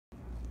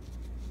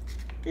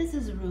This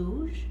is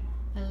Rouge,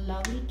 a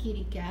lovely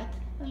kitty cat,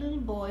 a little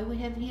boy we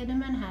have here at the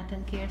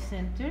Manhattan Care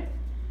Center.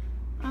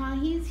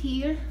 He's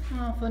here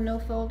for no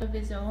fault of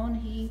his own.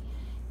 He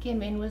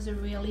came in with a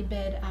really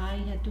bad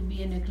eye, had to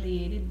be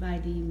enucleated by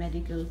the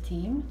medical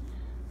team.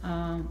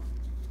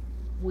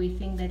 We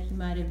think that he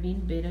might have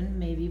been bitten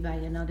maybe by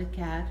another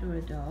cat or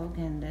a dog,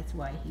 and that's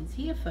why he's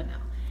here for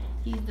now.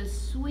 He's the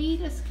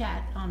sweetest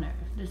cat on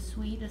earth, the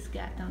sweetest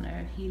cat on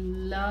earth. He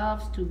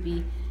loves to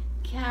be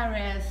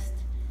caressed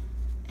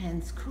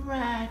and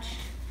scratched.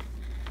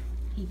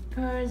 He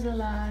purrs a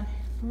lot,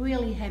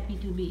 really happy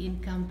to be in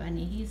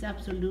company. He's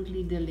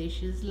absolutely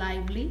delicious,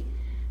 lively,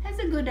 has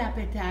a good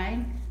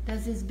appetite,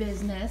 does his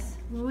business.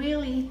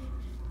 Really,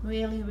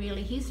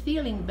 he's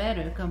feeling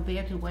better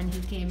compared to when he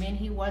came in.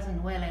 He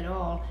wasn't well at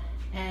all,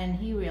 and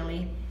he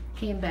really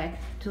came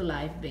back to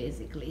life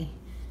basically.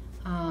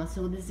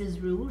 So this is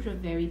Rouge, a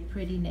very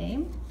pretty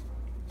name,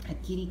 a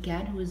kitty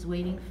cat who is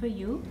waiting for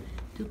you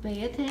to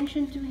pay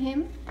attention to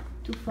him,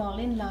 to fall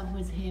in love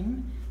with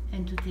him,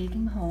 and to take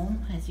him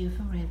home as your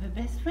forever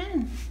best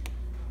friend.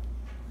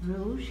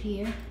 Rouge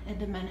here at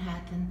the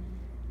Manhattan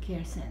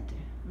Care Center.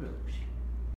 Rouge.